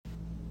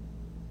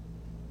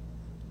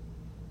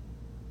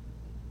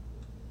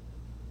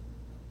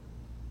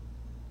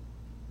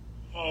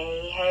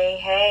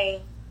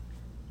Hey.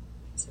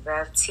 It's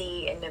Rev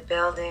T in the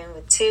building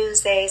with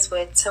Tuesdays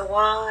with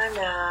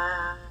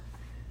Tawana.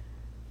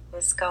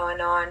 What's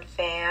going on,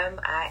 fam?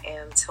 I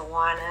am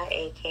Tawana,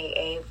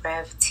 aka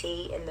Rev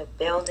T in the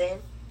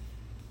building,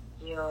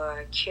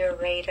 your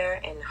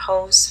curator and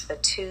host for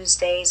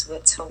Tuesdays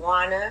with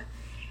Tawana.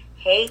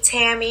 Hey,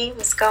 Tammy,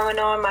 what's going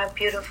on, my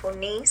beautiful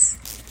niece?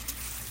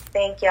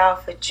 Thank y'all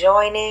for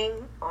joining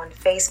on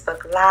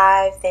Facebook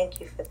Live. Thank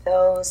you for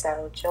those that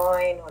will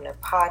join on the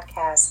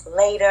podcast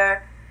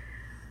later.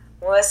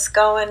 What's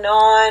going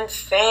on,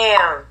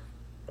 fam?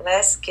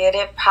 Let's get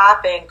it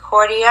popping.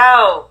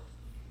 Cordio,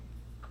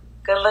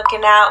 good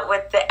looking out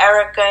with the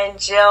Erica and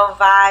Jill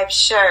vibe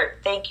shirt.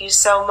 Thank you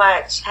so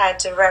much. Had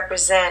to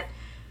represent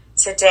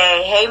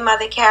today. Hey,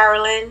 Mother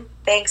Carolyn,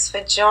 thanks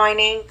for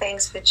joining.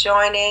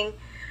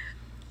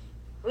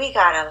 We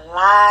got a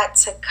lot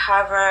to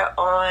cover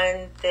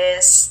on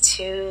this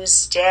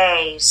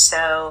Tuesday,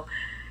 so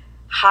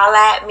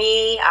holla at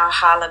me, I'll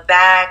holla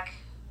back.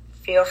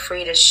 Feel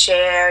free to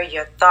share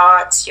your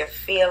thoughts, your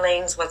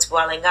feelings, what's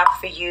welling up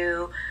for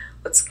you,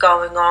 what's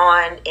going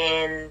on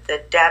in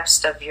the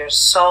depths of your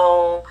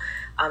soul.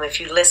 If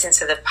you listen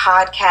to the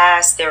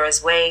podcast, there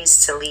is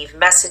ways to leave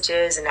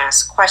messages and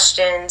ask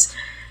questions,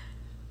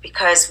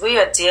 because we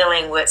are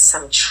dealing with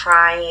some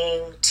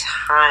trying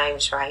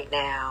times right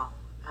now.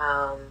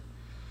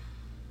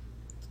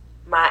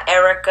 My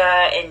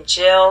Erica and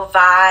Jill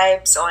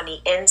vibes on the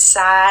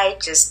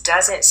inside just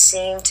doesn't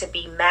seem to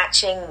be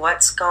matching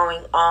what's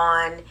going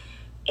on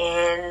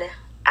in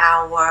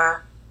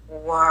our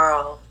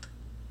world.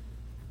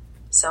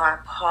 So I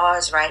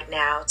pause right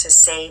now to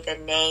say the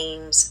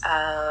names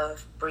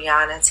of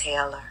Breonna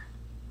Taylor.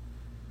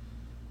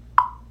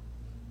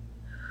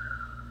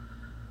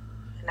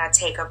 And I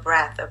take a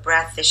breath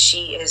that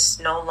she is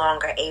no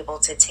longer able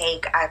to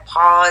take. I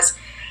pause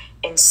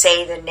and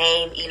say the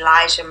name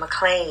Elijah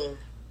McMclain.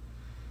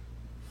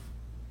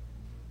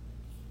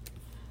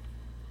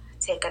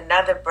 Take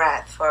another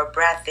breath for a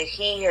breath that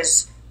he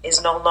is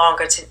no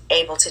longer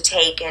able to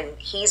take, and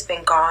he's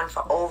been gone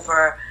for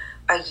over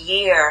a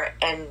year,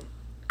 and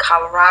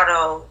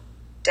Colorado,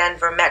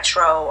 Denver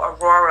Metro,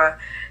 Aurora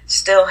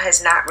still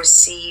has not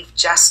received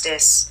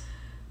justice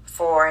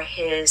for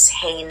his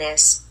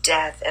heinous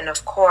death. And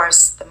of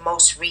course, the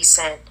most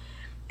recent,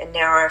 and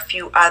there are a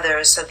few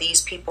others, so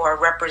these people are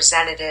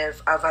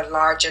representative of a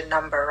larger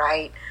number,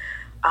 right?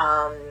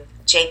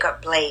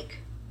 Jacob Blake.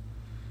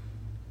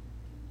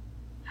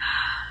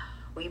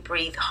 We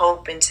breathe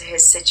hope into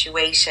his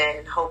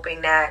situation,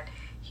 hoping that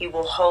he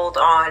will hold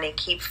on and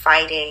keep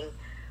fighting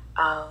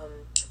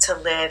to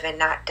live and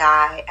not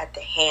die at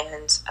the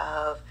hands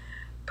of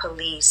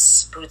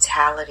police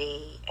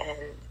brutality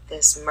and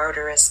this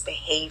murderous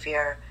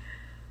behavior.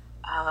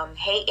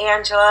 Hey,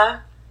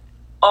 Angela.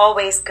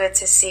 Always good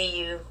to see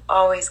you.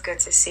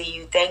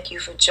 Thank you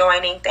for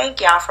joining.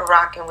 Thank y'all for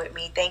rocking with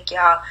me. Thank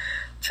y'all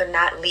for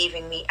not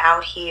leaving me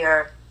out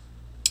here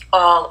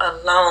all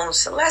alone.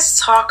 So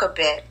let's talk a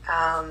bit.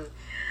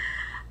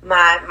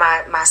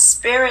 My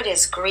spirit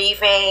is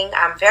grieving.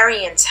 I'm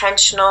very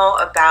intentional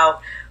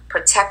about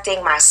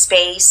protecting my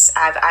space.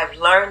 I've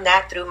learned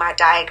that through my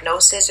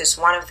diagnosis. It's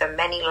one of the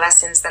many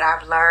lessons that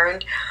I've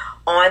learned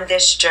on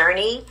this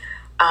journey.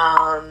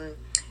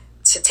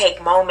 To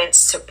take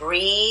moments to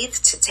breathe,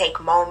 to take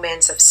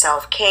moments of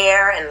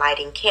self-care and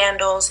lighting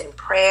candles and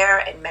prayer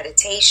and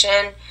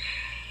meditation.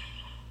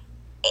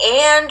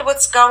 And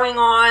what's going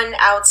on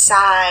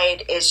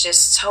outside is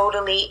just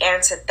totally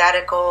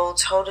antithetical,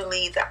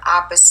 totally the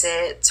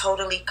opposite,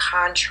 totally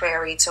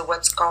contrary to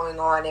what's going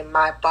on in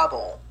my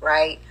bubble,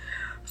 right?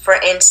 For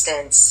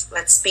instance,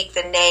 let's speak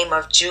the name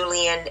of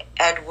Julian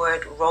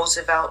Edward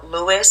Roosevelt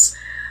Lewis,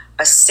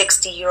 a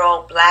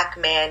 60-year-old black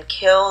man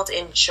killed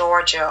in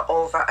Georgia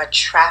over a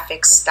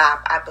traffic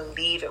stop. I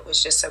believe it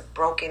was just a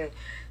broken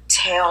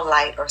tail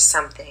light or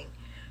something.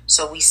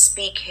 So we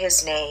speak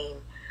his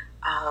name,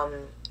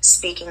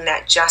 speaking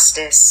that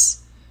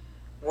justice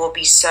will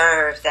be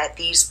served, that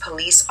these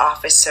police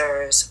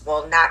officers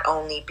will not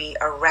only be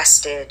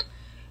arrested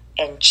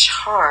and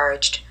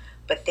charged,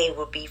 but they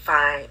will be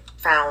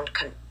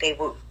they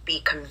will be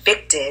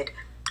convicted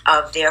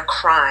of their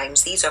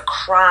crimes. These are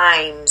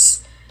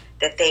crimes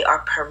that they are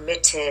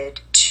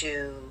permitted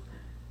to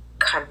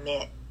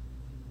commit.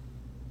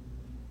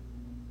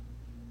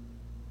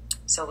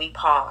 So we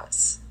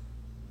pause.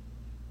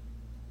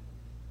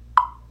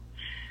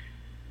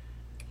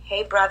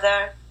 Hey,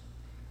 brother.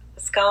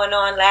 What's going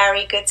on,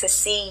 Larry? Good to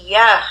see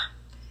ya.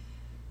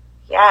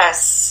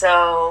 Yes,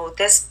 so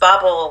this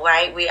bubble,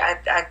 right?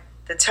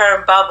 The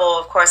term bubble,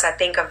 of course, I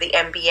think of the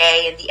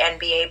NBA and the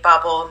NBA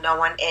bubble, no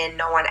one in,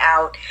 no one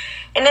out.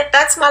 And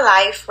that's my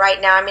life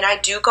right now. I mean, I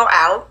do go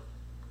out.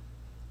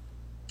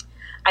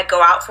 I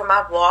go out for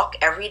my walk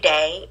every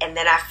day, and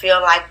then I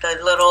feel like the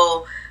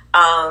little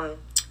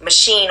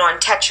machine on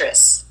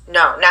Tetris.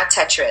 No, not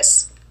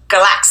Tetris.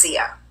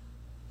 Galaxia.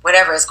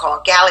 Whatever it's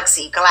called.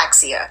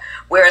 Galaxia.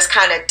 Where it's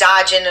kind of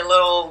dodging the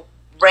little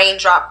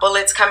raindrop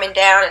bullets coming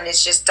down, and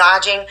it's just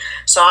dodging.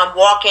 So I'm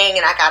walking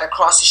and I got to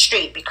cross the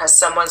street because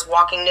someone's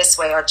walking this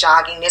way or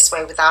jogging this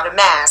way without a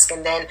mask.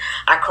 And then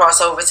I cross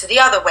over to the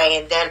other way,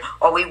 and then,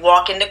 or we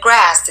walk in the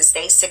grass to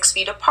stay 6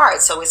 feet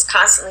apart. So it's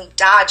constantly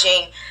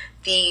dodging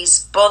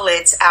these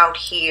bullets out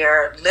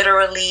here,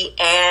 literally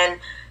and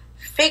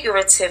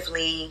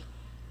figuratively,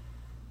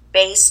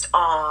 based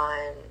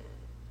on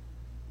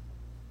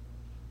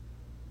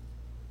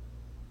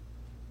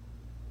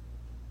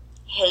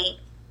hate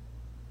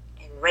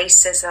and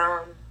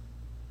racism,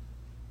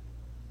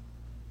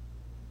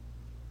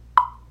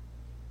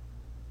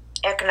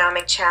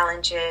 economic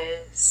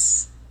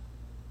challenges.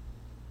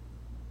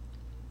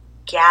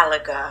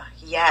 Galaga.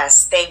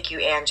 Yes, thank you,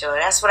 Angela.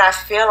 That's what I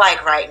feel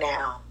like right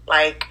now.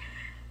 Like,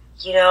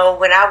 you know,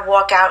 when I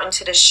walk out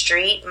into the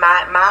street,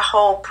 my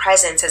whole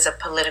presence is a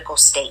political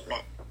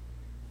statement,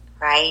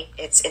 right?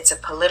 It's a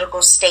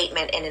political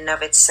statement in and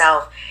of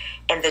itself.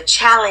 And the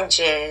challenge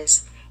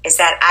is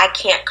that I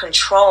can't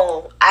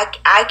control,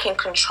 I can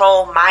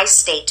control my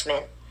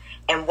statement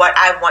and what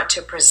I want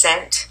to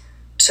present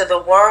to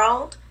the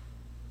world.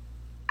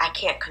 I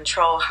can't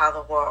control how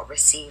the world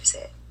receives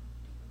it.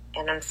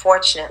 And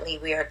unfortunately,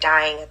 we are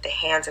dying at the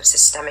hands of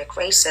systemic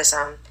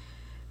racism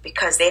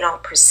because they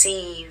don't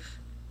perceive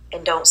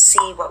and don't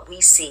see what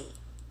we see.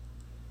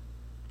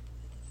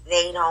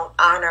 They don't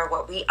honor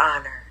what we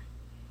honor.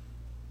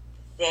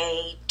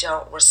 They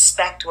don't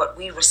respect what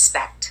we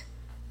respect.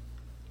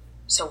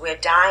 So we're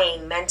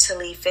dying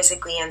mentally,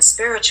 physically, and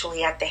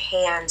spiritually at the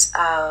hands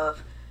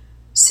of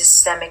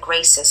systemic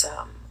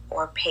racism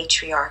or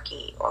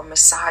patriarchy or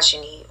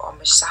misogyny or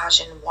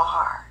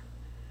misogynoir,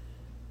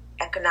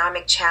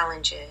 economic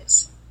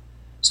challenges.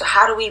 So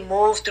how do we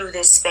move through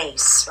this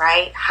space,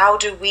 right? How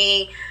do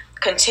we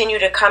continue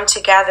to come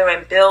together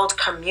and build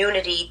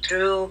community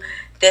through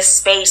this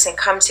space and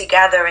come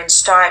together and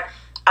start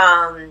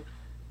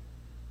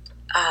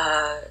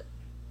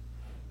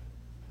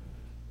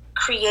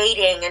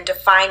creating and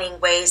defining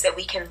ways that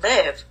we can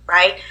live,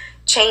 right?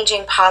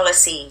 Changing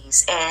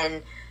policies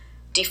and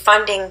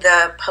defunding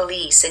the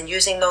police and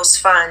using those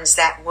funds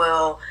that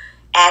will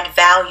add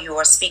value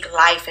or speak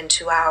life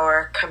into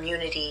our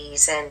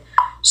communities and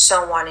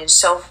so on and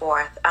so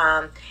forth.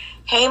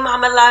 Hey,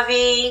 Mama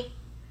Lovey.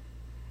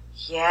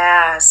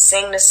 Yeah,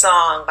 Sing the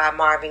Song by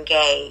Marvin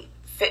Gaye.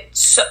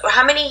 So,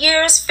 how many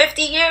years?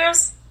 50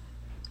 years?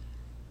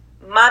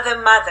 Mother,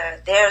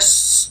 mother,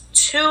 there's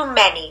too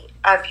many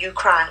of you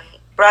crying.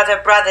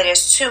 Brother, brother,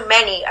 there's too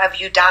many of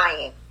you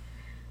dying.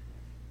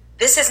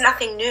 This is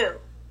nothing new.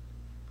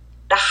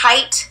 The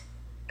heights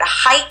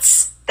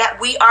that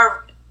we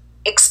are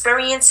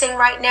experiencing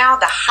right now,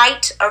 the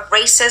height of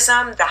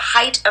racism, the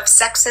height of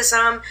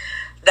sexism,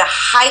 the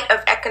height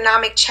of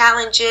economic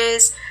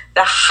challenges,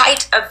 the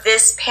height of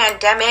this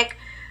pandemic,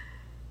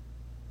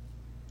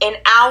 in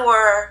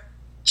our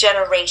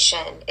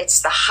generation,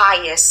 it's the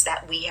highest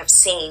that we have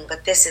seen,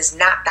 but this is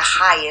not the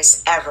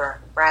highest ever,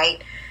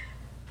 right?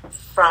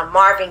 From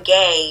Marvin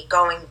Gaye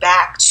going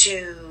back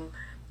to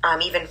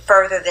even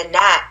further than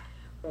that,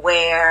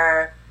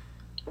 where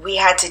we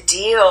had to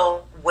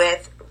deal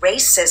with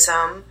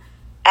racism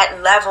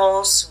at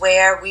levels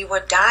where we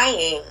were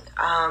dying.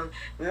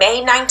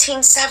 May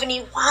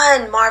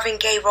 1971, Marvin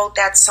Gaye wrote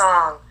that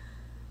song.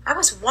 I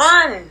was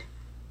 1.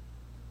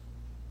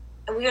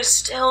 And we are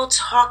still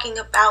talking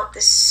about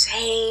the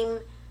same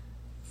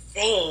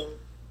thing.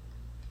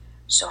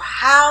 So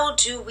how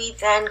do we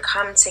then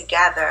come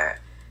together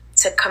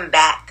to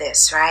combat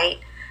this, right?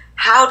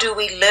 How do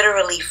we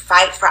literally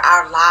fight for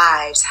our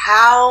lives?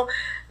 How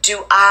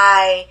do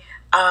I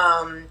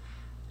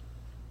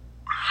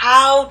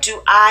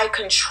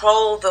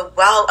control the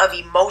well of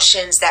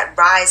emotions that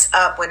rise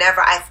up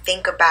whenever I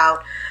think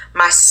about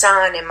my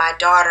son and my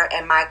daughter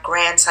and my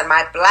grandson,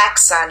 my black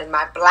son and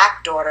my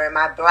black daughter and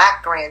my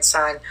black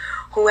grandson,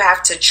 who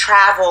have to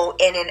travel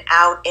in and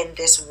out in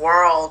this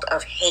world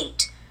of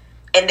hate,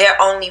 and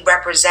they're only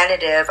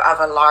representative of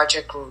a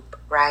larger group,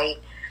 right?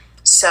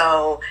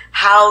 So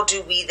how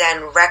do we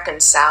then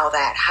reconcile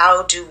that?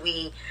 How do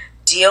we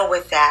deal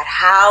with that?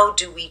 How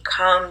do we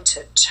come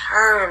to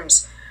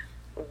terms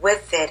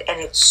with it? And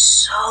it's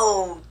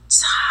so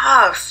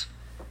tough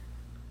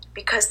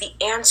because the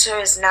answer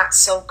is not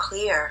so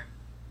clear,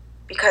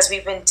 because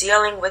we've been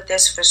dealing with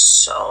this for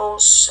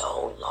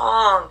so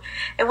long.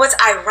 And what's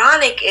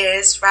ironic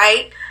is,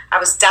 right, I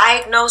was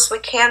diagnosed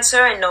with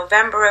cancer in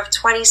November of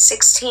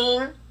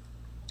 2016.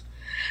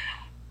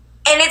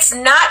 And it's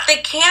not the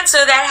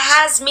cancer that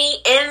has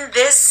me in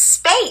this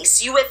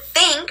space. You would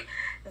think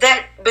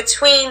that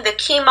between the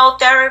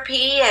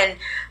chemotherapy and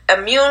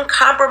immune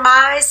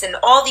compromise and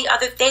all the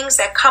other things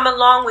that come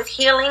along with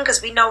healing,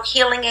 because we know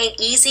healing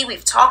ain't easy.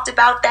 We've talked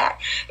about that.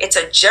 It's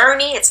a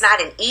journey. It's not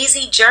an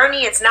easy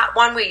journey. It's not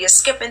one where you're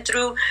skipping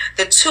through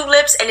the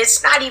tulips, and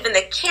it's not even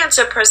the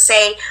cancer per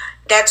se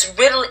that's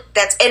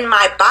in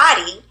my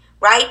body,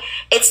 right?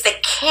 It's the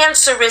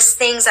cancerous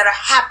things that are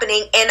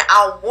happening in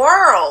our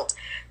world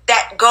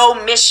that go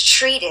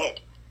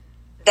mistreated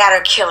that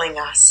are killing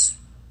us,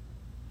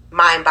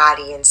 mind,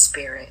 body, and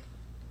spirit.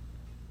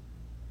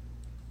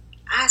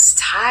 was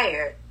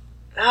tired.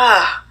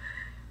 Ugh.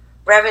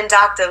 Reverend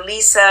Dr.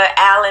 Lisa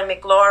Allen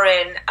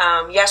McLaurin,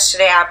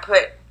 yesterday I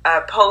put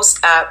a post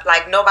up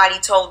like nobody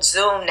told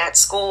Zoom that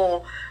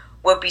school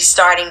would be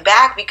starting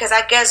back, because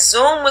I guess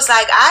Zoom was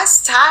like, I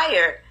was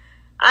tired.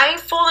 I ain't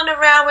fooling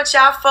around with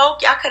y'all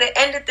folk. Y'all could have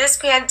ended this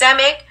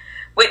pandemic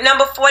with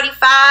number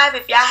 45.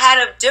 If y'all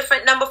had a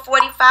different number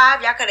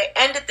 45, y'all could have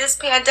ended this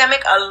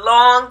pandemic a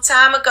long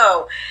time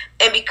ago.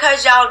 And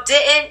because y'all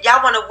didn't,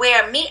 y'all want to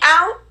wear me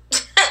out?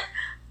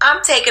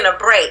 I'm taking a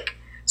break.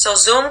 So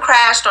Zoom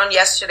crashed on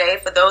yesterday.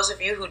 For those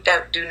of you who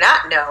do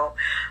not know,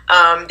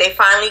 they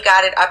finally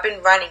got it up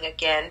and running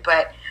again.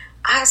 But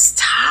I was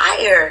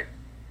tired.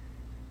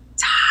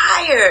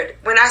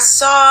 When I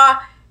saw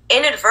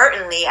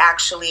inadvertently,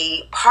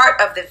 actually, part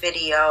of the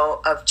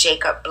video of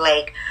Jacob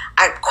Blake,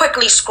 I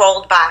quickly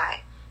scrolled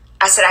by.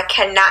 I said, I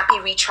cannot be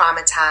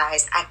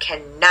re-traumatized. I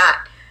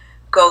cannot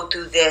go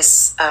through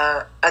this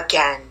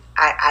again.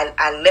 I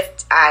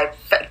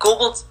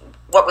Googled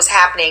what was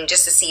happening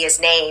just to see his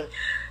name,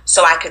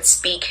 so I could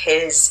speak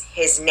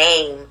his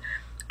name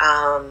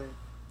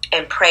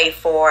and pray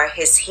for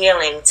his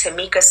healing.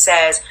 Tamika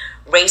says,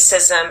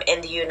 racism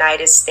in the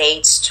United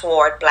States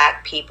toward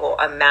Black people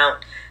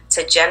amount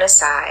to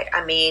genocide.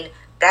 I mean,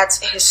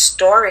 that's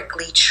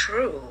historically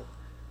true,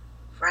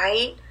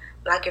 right?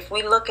 Like if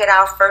we look at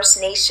our First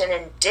Nation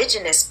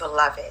indigenous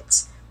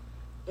beloveds,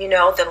 you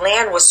know, the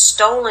land was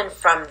stolen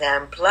from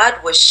them.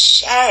 Blood was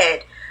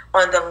shed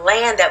on the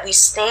land that we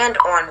stand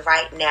on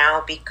right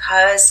now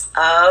because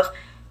of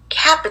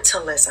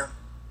capitalism,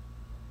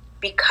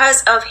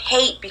 because of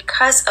hate,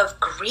 because of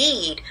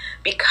greed,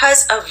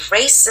 because of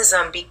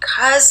racism,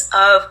 because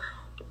of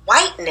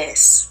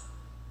whiteness.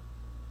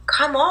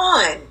 Come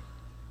on.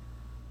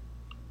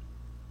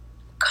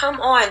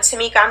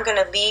 Tamika, I'm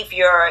going to leave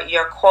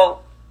your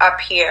quote up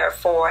here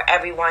for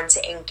everyone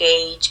to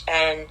engage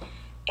and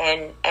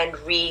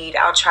read.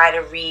 I'll try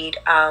to read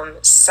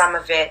some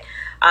of it.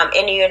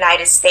 In the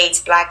United States,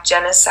 Black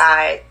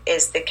genocide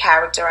is the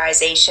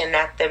characterization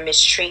that the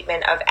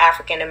mistreatment of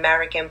African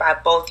American by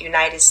both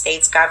United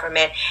States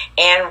government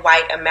and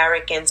white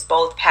Americans,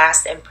 both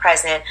past and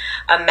present,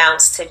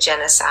 amounts to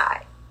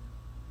genocide.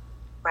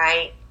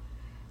 Right?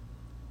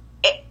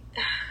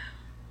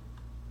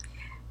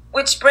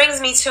 Which brings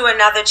me to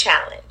another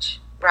challenge,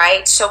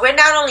 right? So we're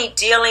not only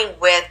dealing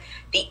with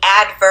the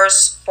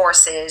adverse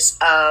forces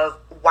of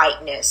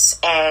whiteness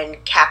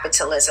and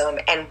capitalism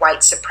and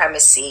white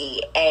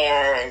supremacy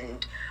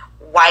and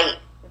white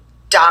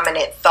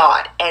dominant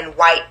thought and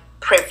white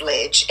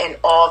privilege and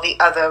all the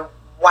other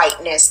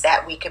whiteness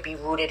that we could be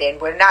rooted in.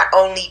 We're not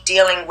only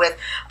dealing with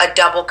a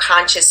double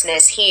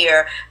consciousness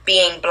here,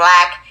 being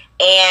Black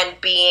and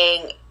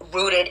being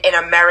rooted in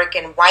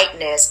American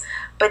whiteness,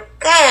 but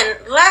then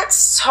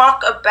let's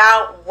talk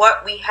about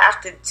what we have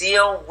to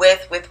deal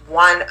with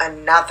one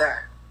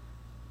another.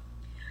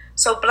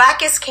 So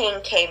Black is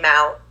King came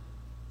out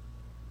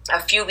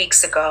a few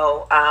weeks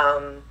ago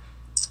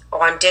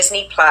on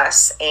Disney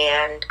Plus,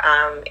 and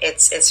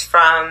it's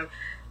from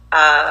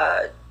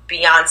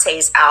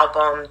Beyonce's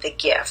album The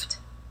Gift,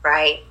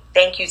 right?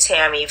 Thank you,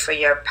 Tammy, for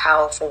your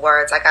powerful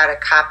words. I gotta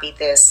copy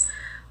this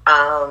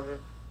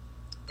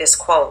this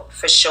quote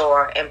for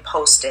sure and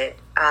post it.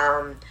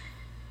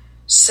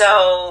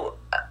 So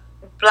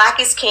Black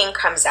is King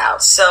comes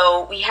out.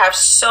 So we have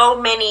so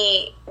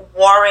many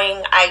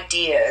warring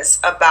ideas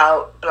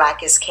about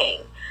Black is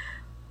King.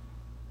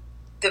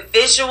 The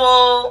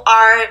visual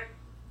art,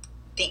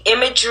 the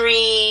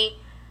imagery,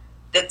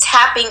 the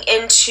tapping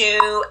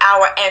into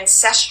our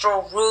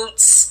ancestral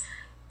roots,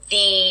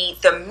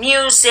 the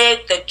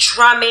music, the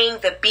drumming,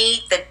 the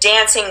beat, the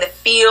dancing, the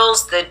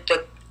feels, the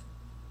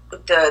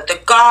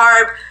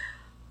garb,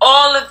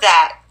 all of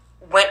that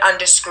went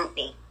under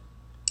scrutiny.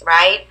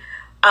 Right?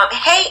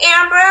 Hey,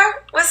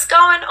 Amber, what's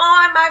going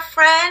on, my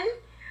friend?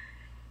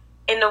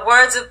 In the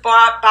words of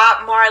Bob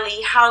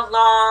Marley, how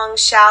long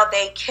shall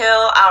they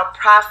kill our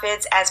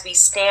prophets as we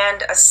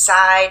stand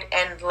aside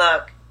and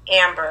look?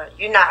 Amber,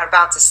 you're not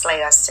about to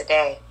slay us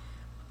today.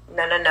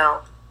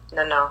 No.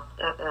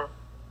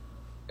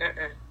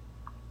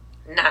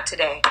 Not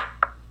today.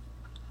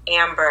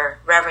 Amber,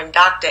 Reverend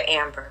Dr.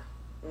 Amber,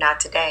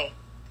 not today.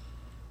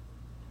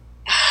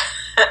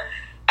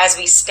 As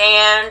we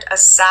stand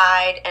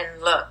aside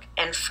and look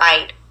and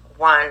fight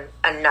one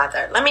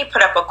another. Let me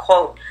put up a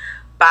quote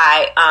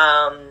by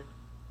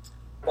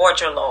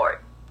Audre Lorde.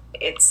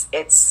 It's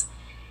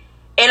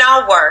in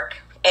our work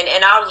and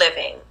in our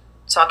living,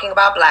 talking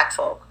about Black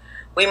folk,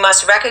 we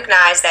must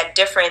recognize that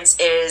difference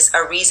is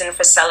a reason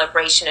for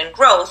celebration and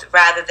growth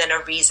rather than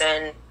a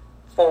reason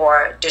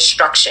for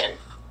destruction.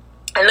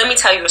 And let me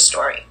tell you a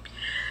story.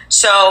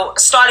 So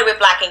started with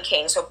Black and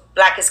King. So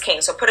Black is King.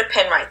 So put a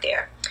pin right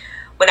there.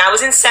 When I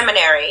was in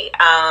seminary,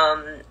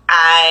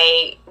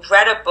 I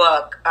read a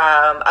book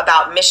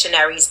about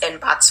missionaries in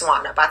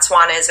Botswana.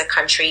 Botswana is a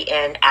country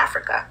in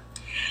Africa.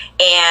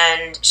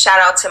 And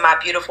shout out to my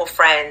beautiful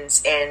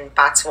friends in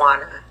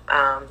Botswana.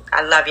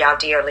 I love y'all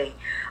dearly.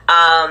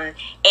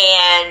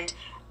 And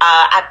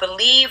I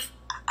believe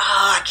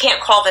I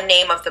can't call the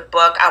name of the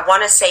book. I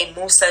want to say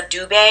Musa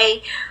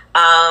Dube.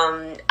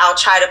 I'll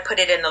try to put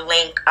it in the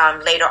link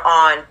later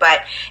on.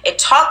 But it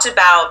talked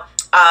about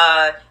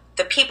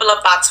the people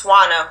of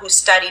Botswana who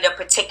studied a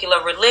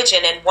particular religion,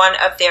 and one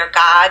of their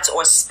gods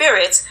or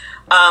spirits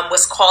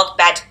was called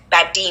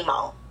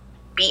Badimo,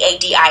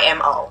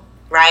 Badimo,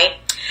 right?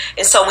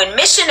 And so when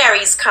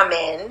missionaries come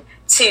in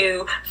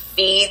to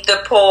feed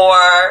the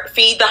poor,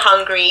 feed the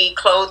hungry,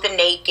 clothe the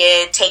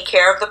naked, take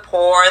care of the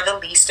poor, the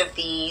least of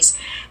these,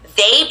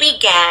 they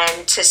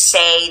began to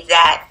say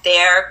that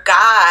their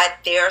God,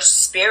 their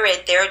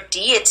spirit, their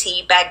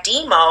deity,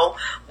 Badimo,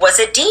 was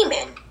a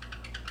demon.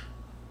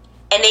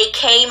 And they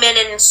came in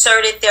and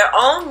inserted their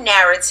own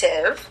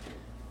narrative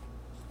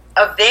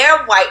of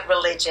their white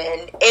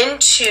religion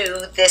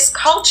into this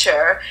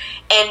culture.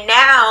 And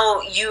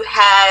now you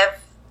have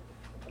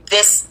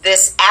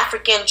this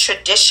African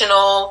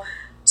traditional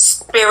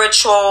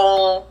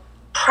spiritual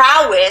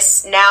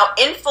prowess now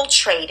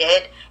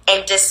infiltrated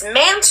and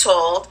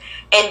dismantled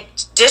and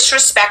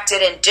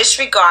disrespected and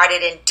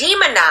disregarded and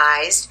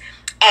demonized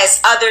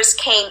as others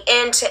came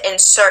in to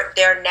insert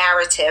their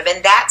narrative.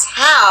 And that's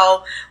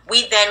how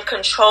we then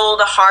control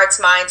the hearts,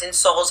 minds, and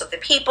souls of the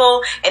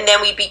people. And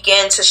then we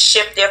begin to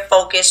shift their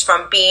focus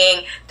from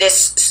being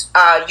this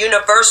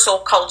universal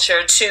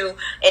culture to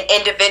an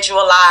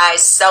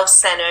individualized,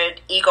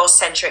 self-centered,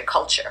 egocentric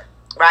culture.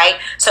 Right?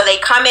 So they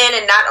come in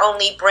and not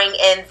only bring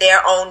in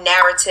their own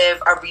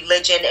narrative of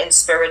religion and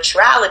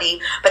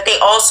spirituality, but they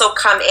also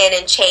come in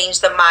and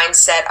change the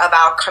mindset of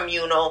our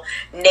communal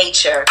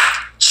nature.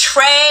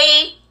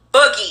 Trey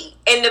Boogie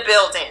in the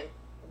building.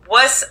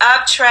 What's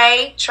up,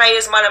 Trey? Trey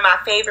is one of my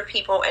favorite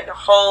people in the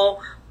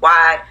whole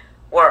wide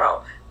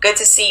world. Good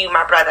to see you,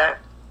 my brother.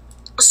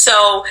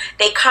 So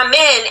they come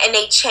in and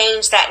they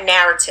change that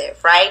narrative,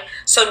 right?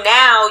 So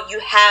now you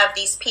have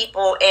these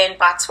people in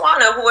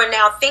Botswana who are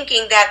now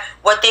thinking that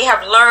what they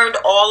have learned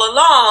all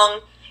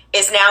along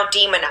is now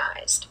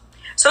demonized.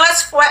 So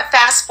let's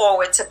fast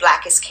forward to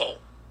Black is King,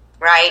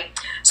 right?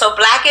 So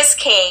Black is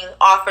King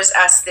offers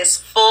us this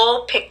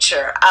full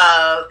picture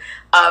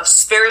of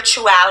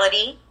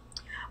spirituality,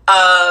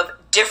 of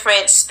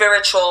different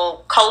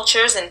spiritual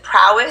cultures and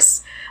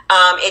prowess.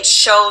 It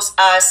shows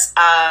us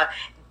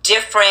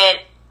different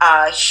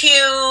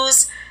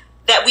hues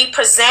that we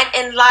present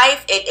in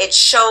life. It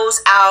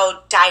shows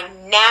our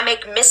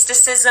dynamic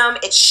mysticism.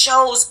 It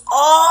shows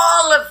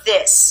all of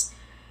this.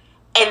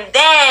 And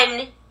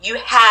then you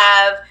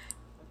have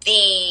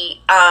the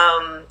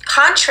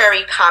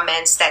contrary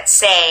comments that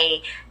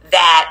say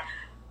that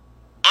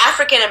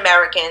African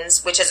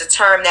Americans, which is a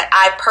term that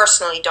I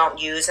personally don't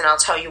use, and I'll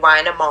tell you why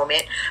in a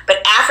moment, but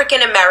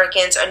African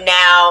Americans are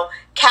now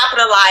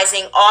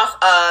capitalizing off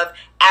of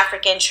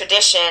African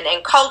tradition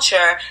and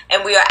culture,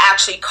 and we are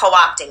actually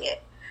co-opting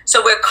it.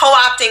 So we're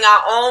co-opting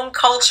our own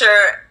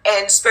culture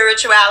and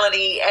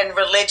spirituality and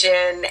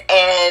religion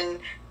and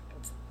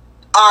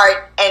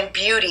art and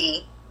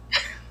beauty,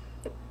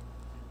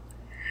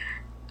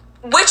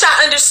 which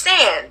I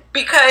understand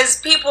because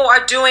people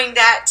are doing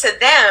that to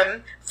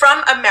them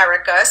from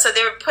America. So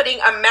they're putting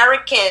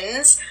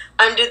Americans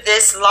under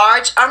this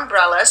large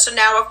umbrella. So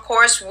now, of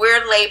course,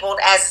 we're labeled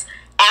as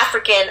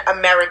African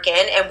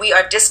American, and we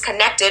are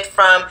disconnected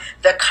from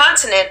the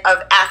continent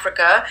of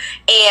Africa,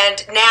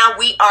 and now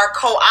we are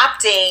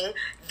co-opting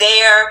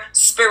their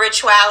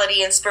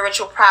spirituality and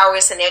spiritual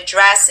prowess and their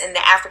dress and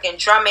the African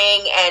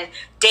drumming and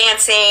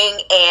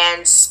dancing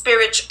and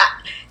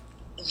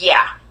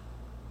yeah.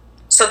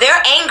 So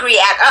they're angry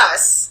at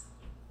us,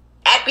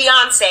 at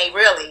Beyonce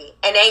really,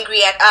 and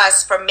angry at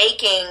us for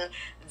making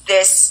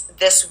this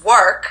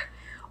work.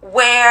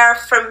 Where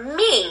for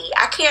me,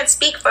 I can't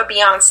speak for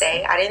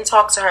Beyonce. I didn't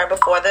talk to her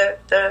before the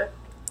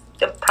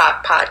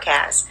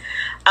podcast.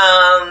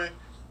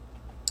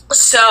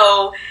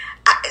 So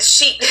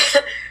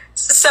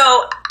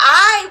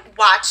I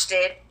watched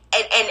it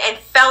and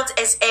felt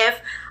as if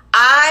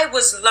I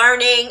was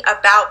learning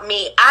about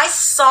me. I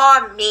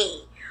saw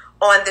me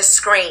on the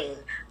screen.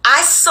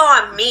 I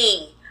saw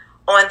me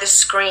on the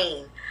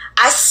screen.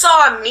 I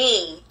saw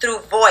me through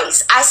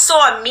voice. I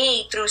saw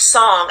me through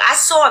song. I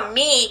saw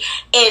me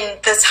in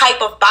the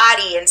type of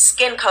body and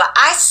skin color.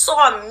 I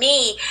saw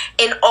me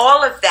in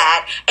all of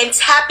that and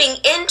tapping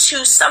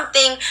into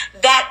something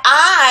that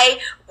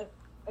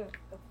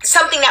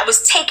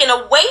was taken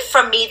away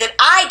from me that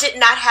I did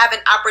not have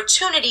an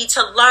opportunity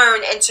to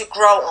learn and to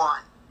grow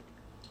on.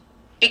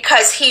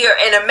 Because here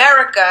in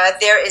America,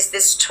 there is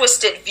this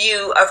twisted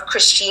view of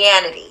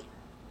Christianity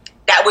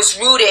that was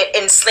rooted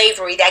in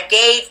slavery, that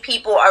gave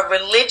people a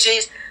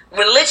religious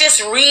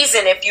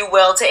reason, if you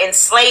will, to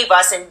enslave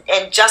us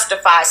and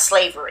justify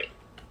slavery,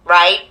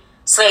 right?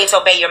 Slaves,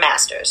 obey your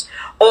masters.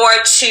 Or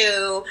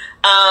to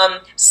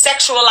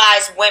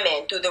sexualize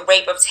women through the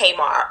rape of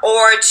Tamar,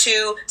 or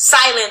to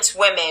silence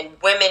women.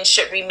 Women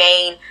should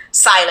remain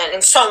silent,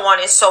 and so on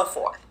and so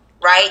forth,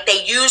 right?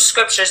 They used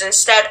scriptures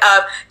instead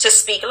of to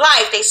speak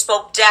life. They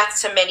spoke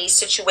death to many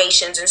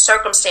situations and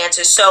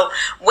circumstances. So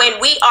when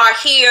we are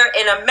here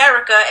in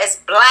America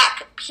as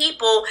Black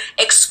people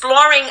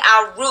exploring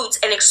our roots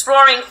and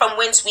exploring from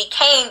whence we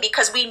came,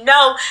 because we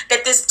know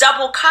that this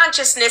double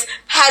consciousness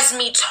has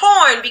me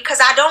torn, because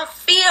I don't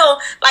feel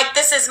like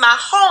this is my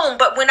home.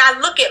 But when I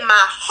look at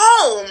my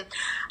home,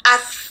 I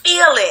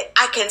feel it,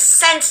 I can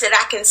sense it,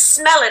 I can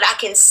smell it, I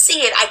can see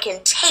it, I can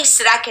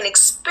taste it, I can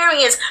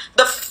experience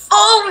the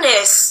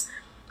fullness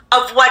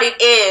of what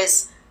it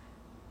is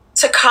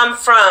to come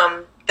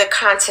from the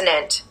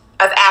continent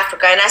of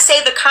Africa. And I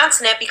say the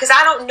continent because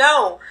I don't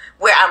know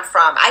where I'm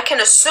from. I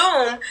can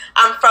assume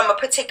I'm from a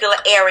particular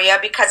area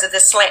because of the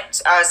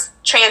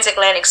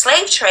transatlantic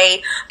slave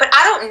trade, but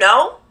I don't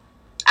know.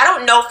 I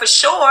don't know for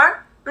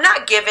sure. I'm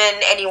not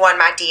giving anyone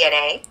my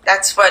DNA.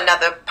 That's for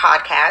another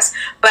podcast.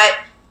 But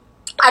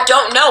I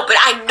don't know, but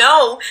I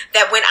know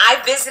that when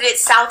I visited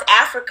South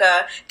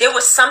Africa, there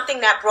was something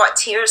that brought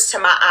tears to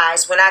my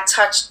eyes when I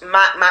touched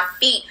my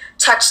feet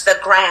touched the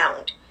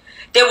ground.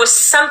 There was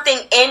something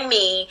in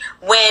me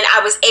when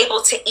I was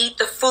able to eat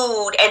the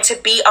food and to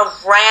be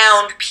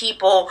around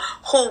people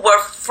who were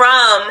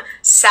from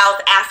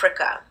South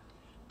Africa.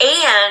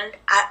 And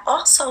I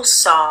also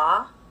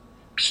saw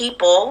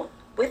people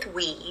with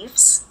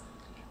weaves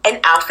and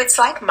outfits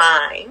like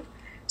mine.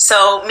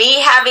 So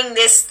me having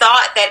this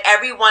thought that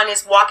everyone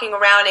is walking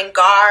around in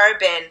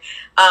garb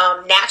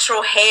and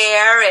natural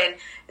hair, and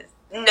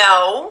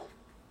no,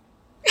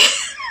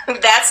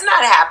 that's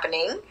not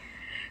happening.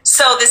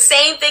 So the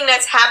same thing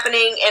that's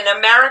happening in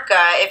America,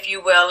 if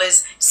you will,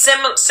 is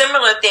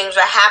similar things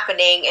are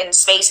happening in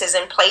spaces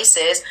and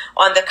places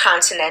on the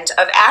continent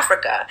of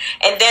Africa.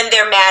 And then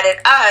they're mad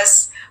at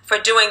us for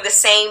doing the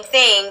same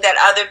thing that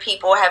other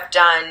people have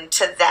done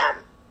to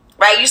them.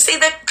 Right? You see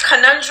the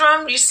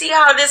conundrum? You see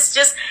how it's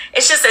just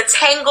a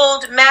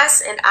tangled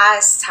mess, and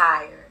I's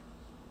tired.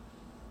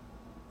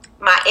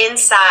 My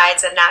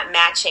insides are not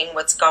matching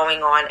what's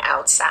going on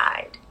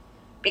outside,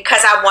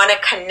 because I want to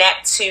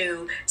connect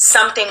to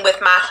something with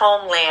my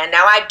homeland.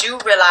 Now, I do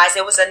realize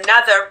there was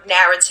another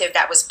narrative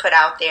that was put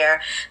out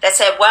there that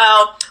said,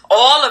 well,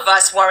 all of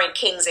us weren't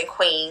kings and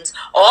queens.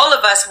 All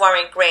of us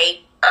weren't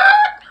great.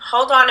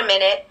 Hold on a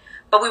minute.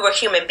 But we were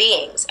human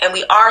beings, and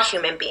we are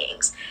human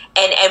beings.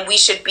 And we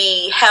should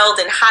be held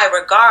in high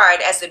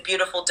regard as the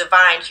beautiful,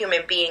 divine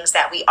human beings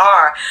that we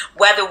are,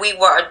 whether we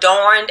were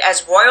adorned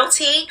as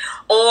royalty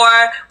or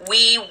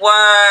we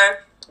were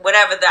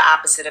whatever the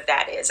opposite of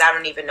that is. I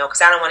don't even know,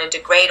 because I don't want to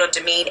degrade or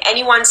demean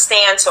anyone's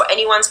stance or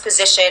anyone's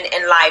position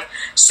in life.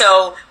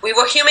 So we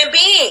were human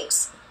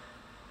beings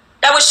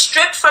that was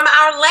stripped from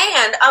our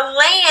land, a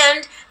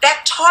land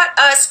that taught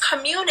us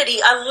community,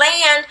 a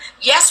land,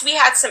 yes, we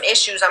had some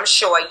issues, I'm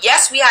sure.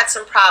 Yes, we had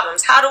some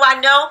problems. How do I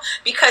know?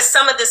 Because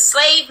some of the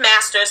slave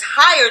masters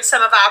hired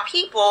some of our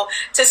people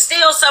to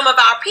steal some of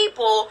our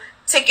people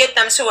to get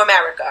them to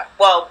America.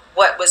 Well,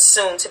 what was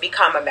soon to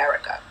become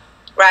America,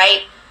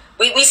 right?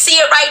 We see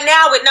it right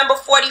now with number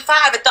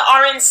 45 at the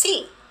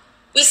RNC.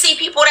 We see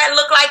people that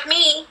look like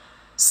me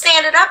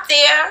standing up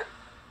there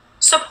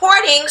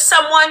supporting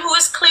someone who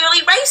is clearly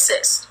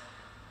racist.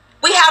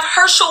 We have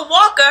Herschel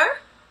Walker,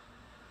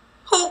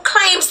 who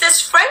claims this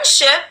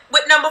friendship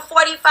with number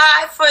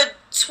 45 for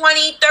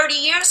 20, 30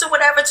 years or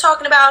whatever,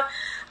 talking about,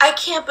 I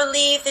can't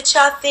believe that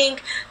y'all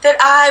think that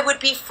I would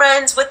be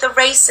friends with a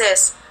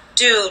racist.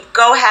 Dude,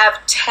 go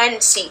have 10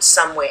 seats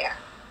somewhere.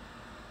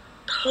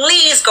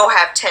 Please go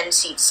have 10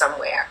 seats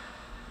somewhere.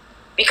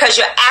 Because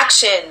your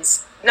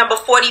actions, number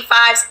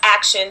 45's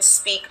actions,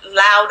 speak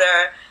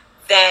louder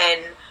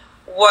than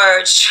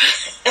words.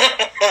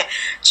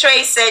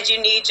 Trey said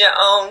you need your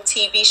own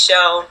TV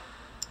show.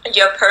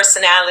 Your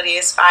personality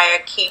is fire.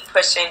 Keep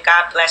pushing.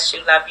 God bless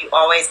you. Love you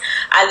always.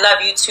 I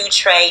love you too,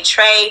 Trey.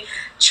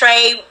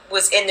 Trey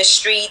was in the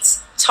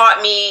streets,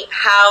 taught me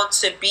how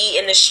to be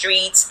in the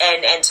streets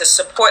and to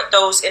support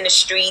those in the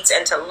streets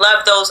and to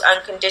love those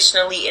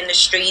unconditionally in the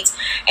streets.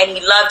 And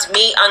he loved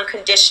me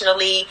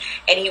unconditionally.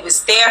 And he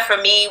was there for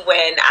me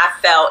when I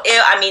fell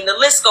ill. I mean, the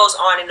list goes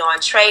on and on.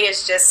 Trey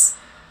is just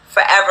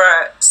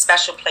forever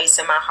special place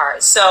in my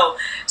heart. So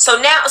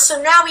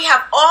now we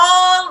have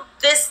all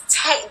this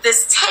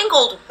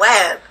tangled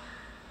web,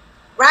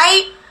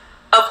 right?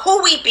 Of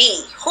who we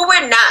be, who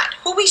we're not,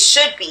 who we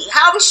should be,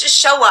 how we should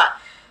show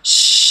up.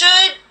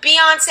 Should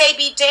Beyonce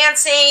be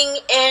dancing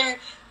in,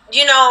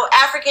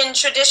 African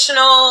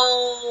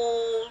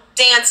traditional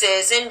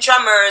dances and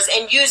drummers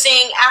and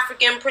using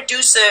African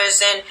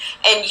producers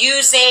and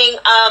using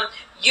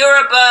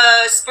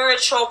Yoruba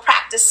spiritual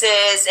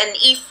practices and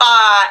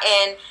Ifa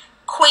and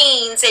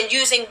queens and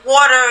using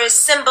water as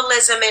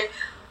symbolism? And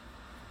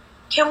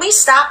can we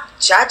stop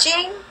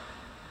judging?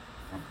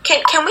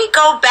 Can we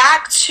go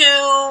back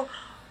to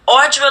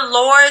Audre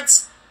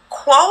Lorde's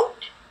quote?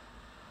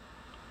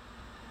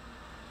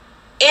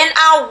 In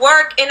our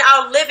work, in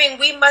our living,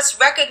 we must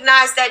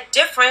recognize that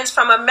difference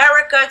from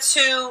America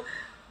to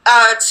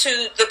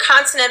the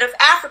continent of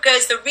Africa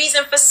is the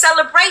reason for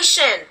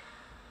celebration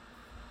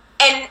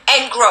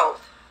and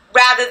growth.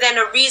 rather than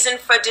a reason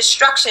for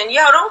destruction.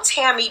 Yo, don't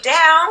tear me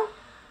down.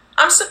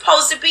 I'm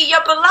supposed to be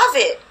your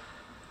beloved.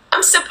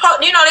 I'm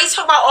supposed, they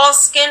talk about all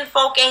skin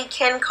folk ain't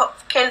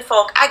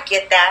kinfolk. I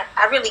get that.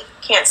 I really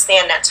can't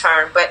stand that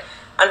term, but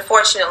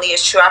unfortunately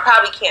it's true. I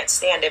probably can't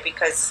stand it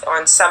because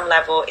on some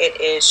level it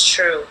is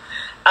true.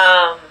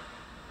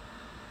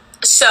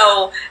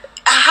 So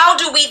how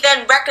do we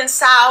then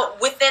reconcile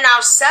within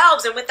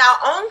ourselves and with our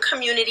own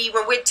community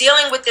when we're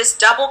dealing with this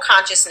double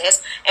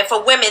consciousness, and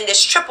for women,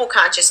 this triple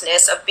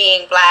consciousness of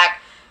being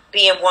black,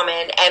 being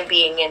woman, and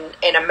being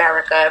in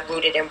America,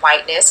 rooted in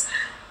whiteness?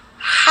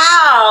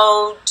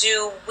 How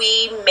do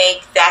we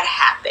make that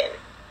happen?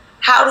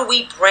 How do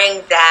we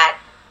bring that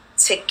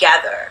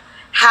together?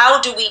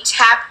 How do we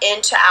tap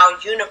into our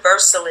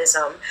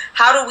universalism?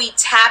 How do we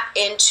tap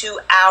into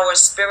our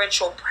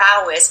spiritual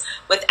prowess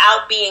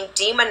without being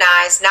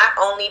demonized, not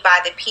only by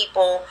the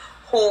people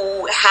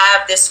who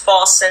have this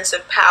false sense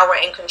of power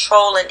and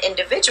control and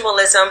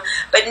individualism,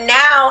 but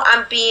now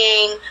I'm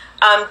being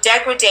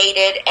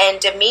degraded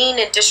and demeaned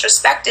and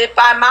disrespected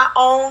by my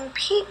own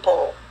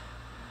people.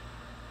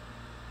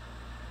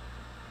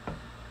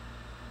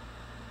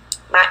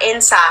 My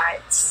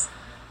insides,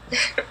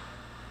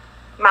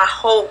 my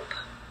hope,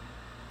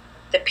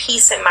 the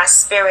peace in my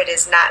spirit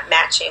is not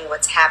matching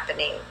what's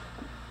happening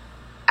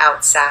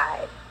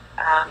outside.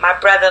 My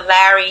brother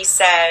Larry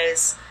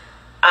says,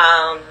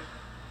 on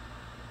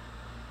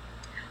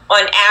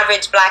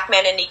average, black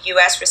men in the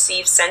U.S.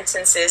 receive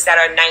sentences that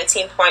are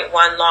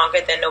 19.1 longer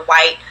than the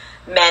white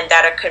men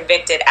that are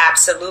convicted.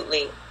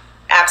 Absolutely.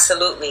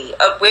 Absolutely.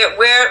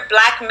 We're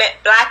black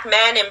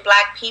men and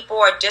black people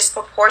are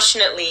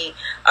disproportionately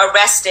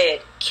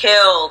arrested,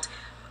 killed,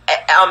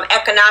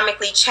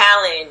 economically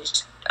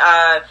challenged.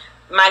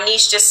 My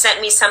niece just sent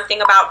me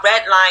something about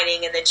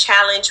redlining and the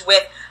challenge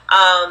with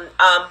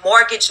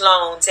mortgage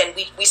loans, and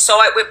we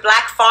saw it with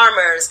black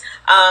farmers,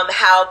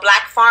 how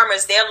black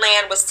farmers, their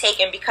land was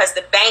taken because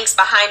the banks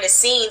behind the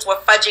scenes were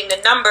fudging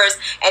the numbers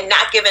and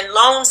not giving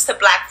loans to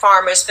black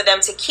farmers for them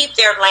to keep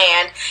their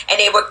land, and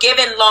they were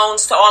giving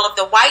loans to all of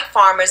the white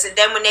farmers, and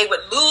then when they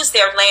would lose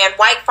their land,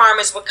 white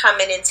farmers would come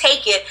in and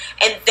take it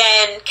and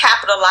then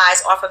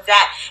capitalize off of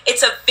that.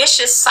 It's a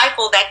vicious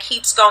cycle that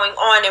keeps going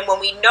on, and when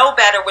we know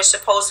better, we're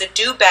supposed to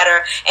do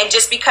better, and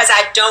just because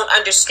I don't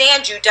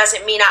understand you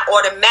doesn't mean I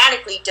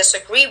automatically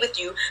disagree with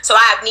you. So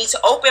I need to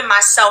open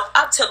myself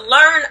up to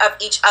learn of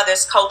each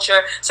other's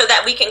culture so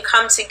that we can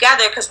come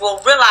together, because we'll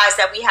realize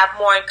that we have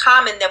more in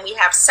common than we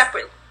have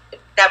separate,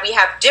 that we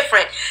have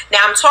different.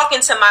 Now I'm talking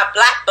to my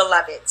black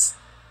beloveds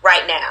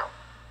right now.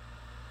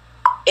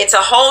 It's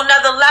a whole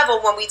nother level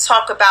when we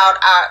talk about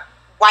our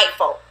white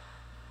folk,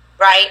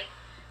 right?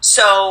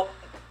 So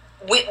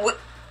we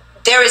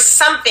there is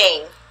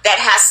something that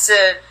has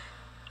to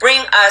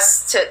bring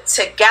us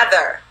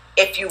together,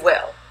 if you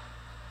will.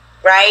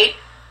 Right?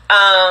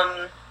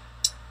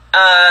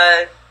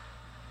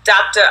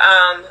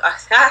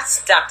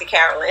 That's Dr.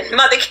 Carolyn,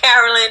 Mother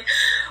Carolyn.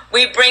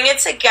 We bring it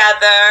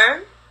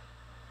together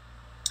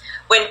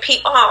when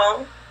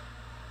people,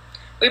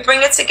 we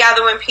bring it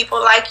together when people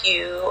like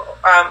you,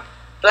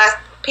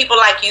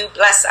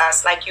 bless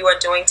us like you are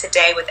doing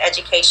today with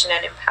education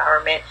and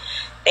empowerment.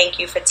 Thank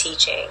you for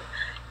teaching.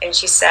 And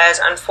she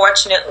says,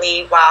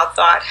 unfortunately, while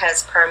thought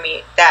has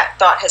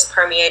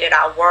permeated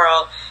our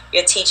world,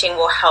 your teaching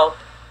will help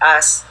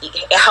us,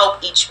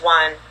 help each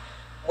one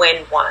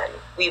win one.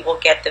 We will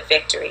get the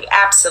victory.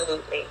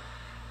 Absolutely.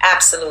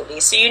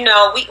 Absolutely. So,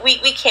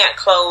 we can't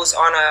close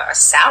on a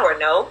sour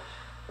note.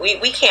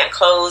 We can't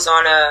close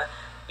on a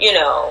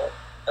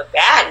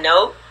bad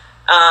note.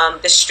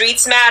 The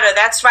streets matter.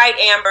 That's right,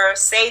 Amber.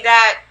 Say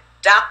that,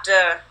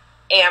 Dr.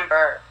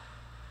 Amber.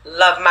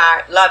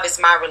 Love is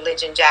my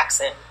religion,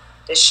 Jackson.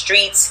 The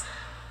streets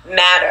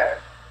matter.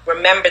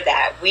 Remember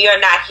that. We are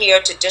not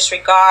here to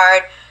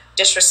disregard,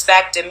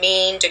 disrespect,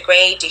 demean,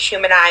 degrade,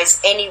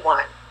 dehumanize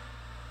anyone.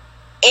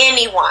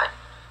 Anyone.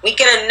 We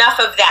get enough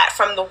of that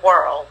from the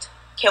world.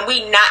 Can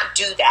we not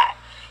do that?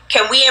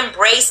 Can we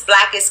embrace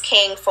Black is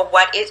King for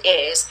what it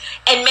is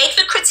and make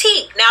the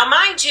critique? Now,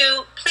 mind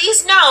you,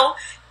 please know,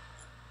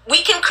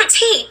 we can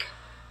critique.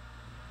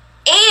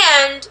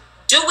 And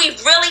do we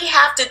really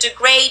have to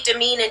degrade,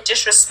 demean, and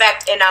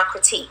disrespect in our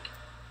critique?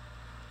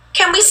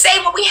 Can we say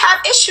what we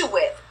have issue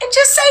with and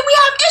just say we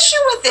have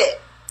issue with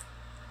it?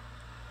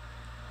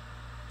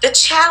 The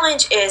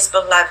challenge is,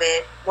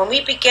 beloved, when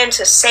we begin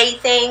to say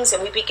things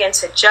and we begin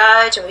to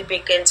judge and we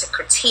begin to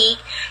critique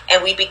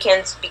and we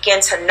begin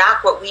to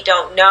knock what we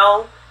don't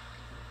know,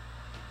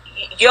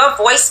 your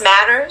voice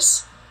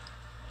matters,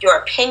 your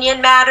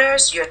opinion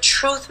matters, your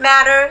truth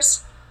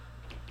matters.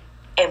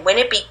 And when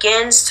it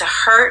begins to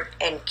hurt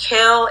and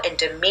kill and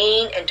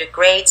demean and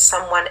degrade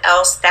someone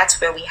else, that's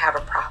where we have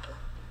a problem.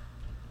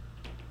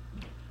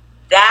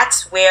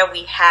 That's where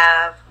we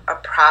have a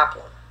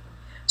problem.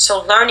 So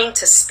learning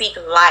to speak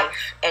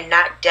life and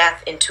not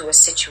death into a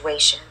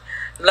situation.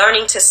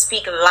 learning to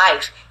speak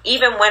life,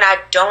 even when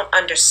I don't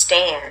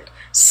understand.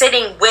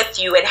 Sitting with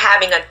you and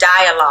having a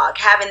dialogue,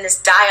 having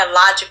this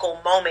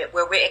dialogical moment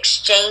where we're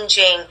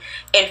exchanging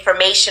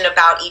information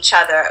about each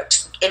other,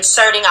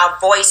 inserting our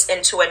voice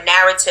into a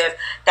narrative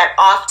that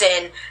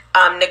often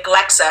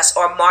neglects us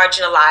or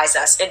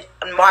marginalizes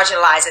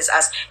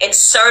us,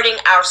 inserting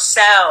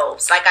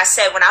ourselves. Like I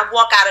said, when I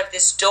walk out of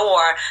this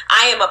door,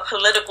 I am a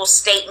political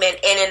statement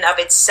in and of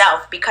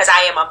itself because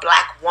I am a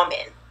Black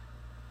woman.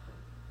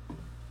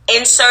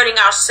 Inserting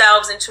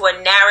ourselves into a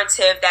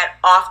narrative that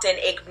often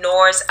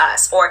ignores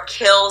us or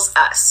kills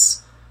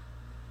us.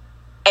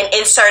 And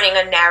inserting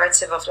a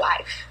narrative of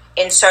life.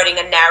 Inserting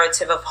a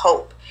narrative of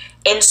hope.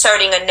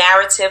 Inserting a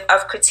narrative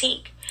of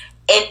critique.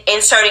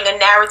 Inserting a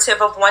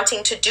narrative of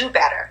wanting to do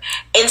better.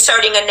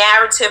 Inserting a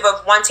narrative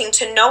of wanting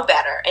to know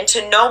better and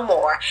to know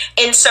more.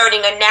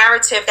 Inserting a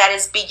narrative that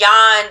is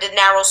beyond the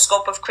narrow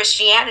scope of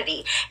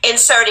Christianity.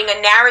 Inserting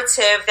a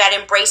narrative that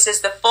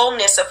embraces the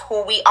fullness of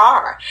who we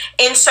are.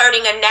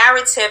 Inserting a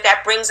narrative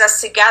that brings us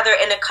together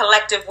in a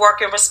collective work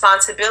and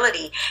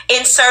responsibility.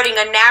 Inserting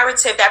a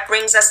narrative that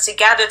brings us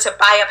together to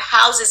buy up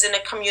houses in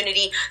a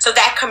community so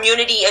that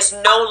community is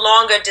no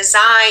longer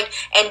designed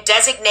and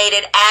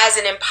designated as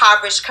an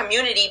impoverished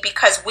community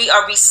because we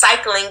are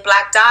recycling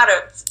black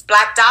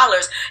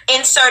dollars,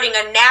 inserting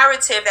a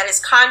narrative that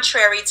is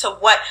contrary to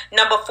what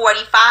number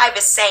 45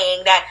 is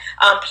saying, that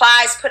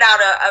Plies put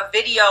out a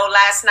video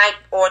last night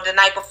or the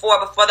night before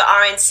the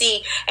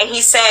RNC, and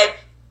he said,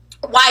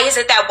 why is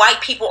it that white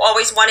people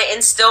always want to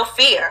instill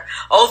fear?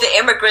 Oh, the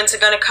immigrants are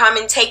going to come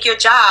and take your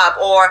job,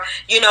 or,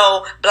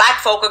 Black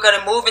folk are going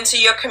to move into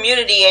your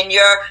community and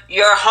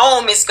your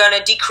home is going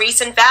to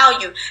decrease in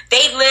value.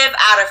 They live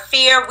out of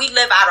fear. We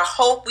live out of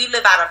hope. We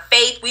live out of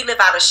faith. We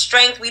live out of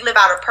strength. We live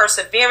out of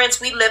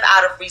perseverance. We live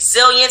out of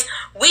resilience.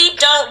 We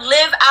don't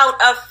live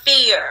out of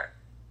fear.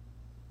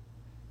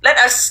 Let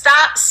us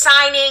stop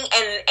signing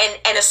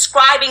and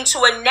ascribing to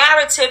a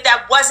narrative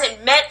that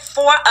wasn't meant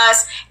for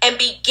us and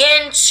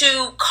begin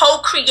to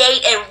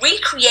co-create and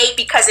recreate,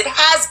 because it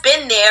has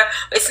been there.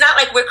 It's not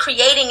like we're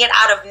creating it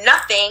out of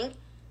nothing.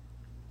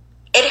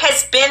 It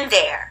has been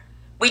there.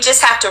 We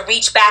just have to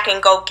reach back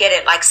and go get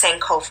it, like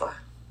Sankofa.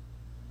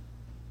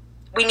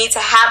 We need to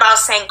have our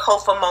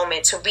Sankofa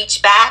moment to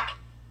reach back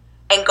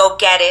and go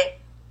get it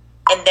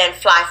and then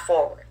fly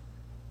forward.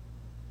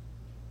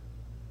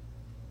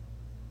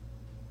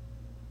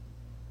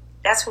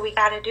 That's what we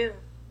got to do.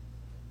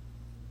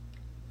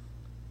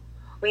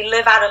 We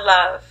live out of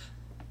love.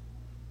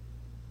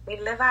 We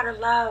live out of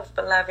love,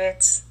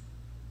 beloveds.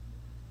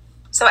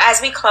 So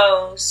as we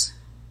close,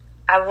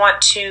 I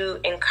want to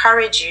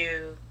encourage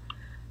you.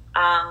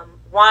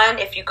 One,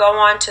 if you go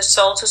on to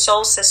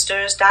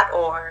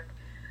soultosoulsisters.org,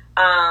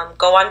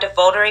 go on to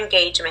voter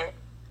engagement.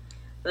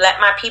 Let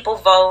My People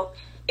Vote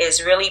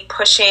is really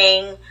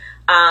pushing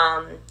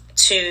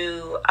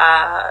to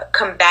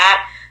combat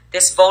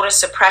this voter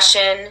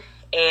suppression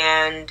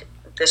and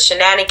the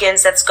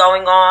shenanigans that's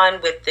going on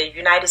with the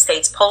United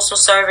States Postal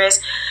Service.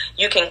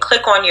 You can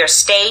click on your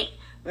state.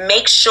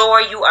 Make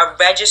sure you are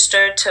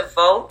registered to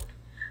vote.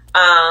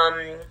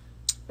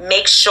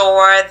 Make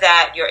sure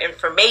that your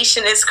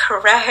information is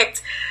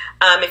correct.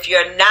 If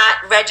you're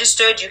not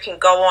registered, you can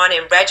go on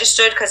and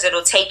register, because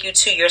it'll take you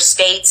to your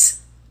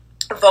state's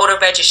voter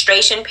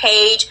registration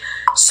page.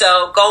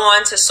 So go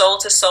on to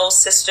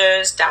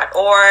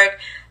soultosoulsisters.org.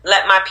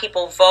 Let My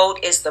People Vote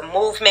is the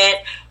movement,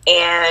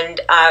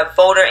 and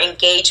voter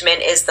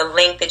engagement is the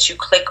link that you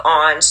click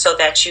on so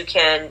that you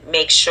can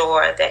make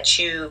sure that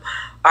you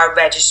are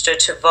registered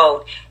to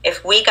vote.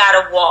 If we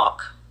got to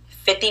walk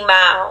 50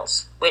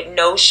 miles with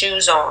no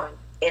shoes on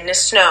in the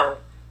snow,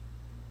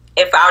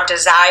 if our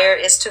desire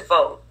is to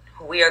vote,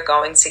 we are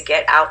going to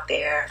get out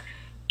there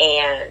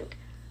and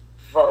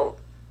vote.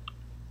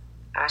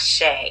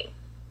 Ashe.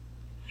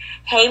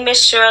 Hey,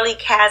 Miss Shirley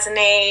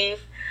Cazenave.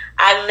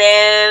 I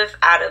live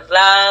out of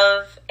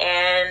love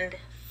and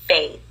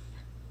faith.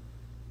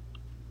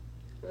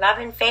 Love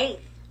and faith.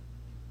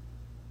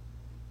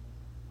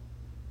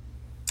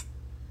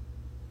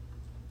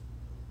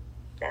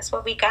 That's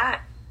what we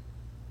got.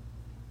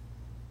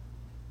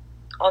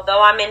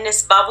 Although I'm in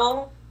this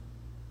bubble,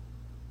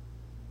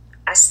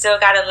 I still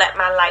got to let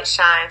my light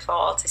shine for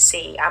all to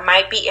see. I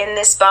might be in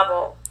this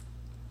bubble,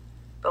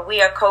 but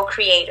we are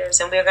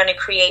co-creators, and we're going to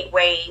create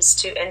ways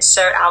to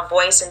insert our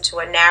voice into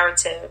a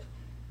narrative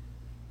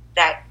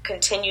that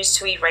continues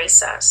to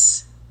erase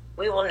us.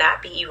 We will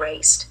not be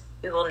erased.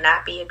 We will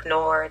not be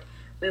ignored.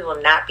 We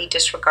will not be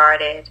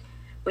disregarded.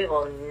 We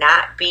will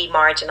not be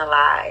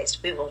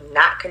marginalized. We will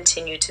not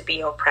continue to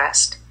be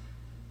oppressed.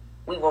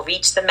 We will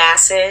reach the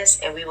masses,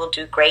 and we will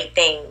do great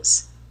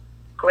things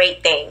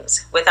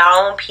with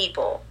our own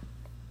people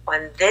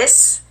in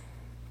this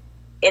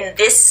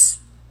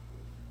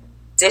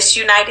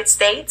United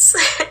States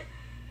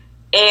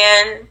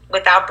and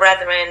with our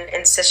brethren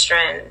and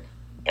sistren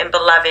and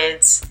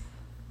beloveds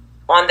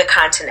on the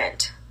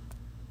continent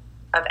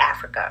of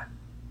Africa.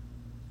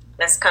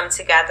 Let's come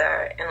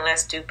together and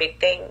let's do big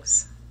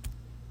things,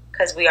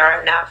 because we are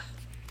enough.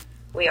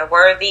 We are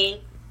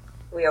worthy.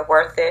 We are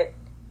worth it,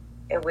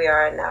 and we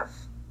are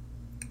enough.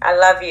 I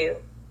love you.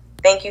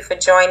 Thank you for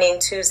joining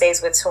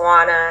Tuesdays with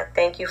Tawana.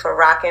 Thank you for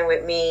rocking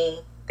with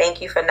me.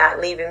 Thank you for not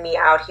leaving me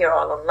out here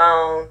all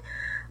alone.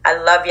 I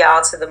love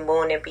y'all to the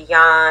moon and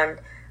beyond.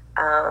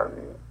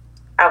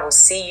 I will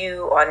see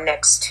you on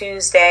next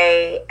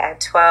Tuesday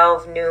at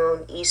 12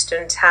 noon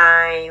Eastern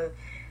Time.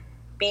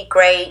 Be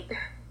great.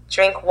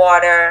 Drink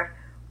water.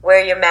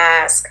 Wear your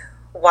mask.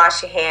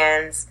 Wash your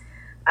hands.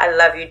 I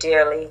love you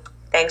dearly.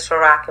 Thanks for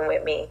rocking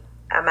with me.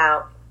 I'm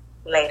out.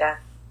 Later.